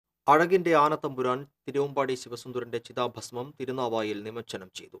അഴകിന്റെ ആനത്തമ്പുരാൻ തിരുവമ്പാടി ശിവസുന്ദരന്റെ ചിതാഭസ്മം തിരുനാവായിൽ നിമജ്ജനം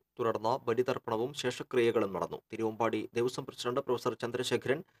ചെയ്തു. തുടർന്ന് ബലിതർപ്പണവും ശേഷക്രിയകളും നടന്നു. Thiruvambady Devaswom president professor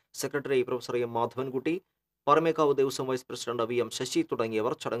Chandrasekharan, secretary professor M Madhavankutty, Paramekkavu Devaswom vice president V M Sasi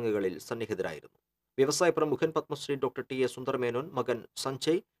തുടങ്ങിയവർ ചടങ്ങുകളിൽ സന്നിഹിതരായിരുന്നു. വ്യവസായ പ്രമുഖൻ Padmashri doctor T A Sundaramenon, മകൻ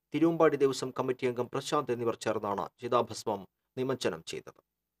സഞ്ജയ്, തിരുവമ്പാടി ദേവസ്വം കമ്മിറ്റി അംഗം പ്രശാന്ത് എന്നിവർ ചേർന്നാണ് ചിതാഭസ്മം നിമജ്ജനം ചെയ്തത്.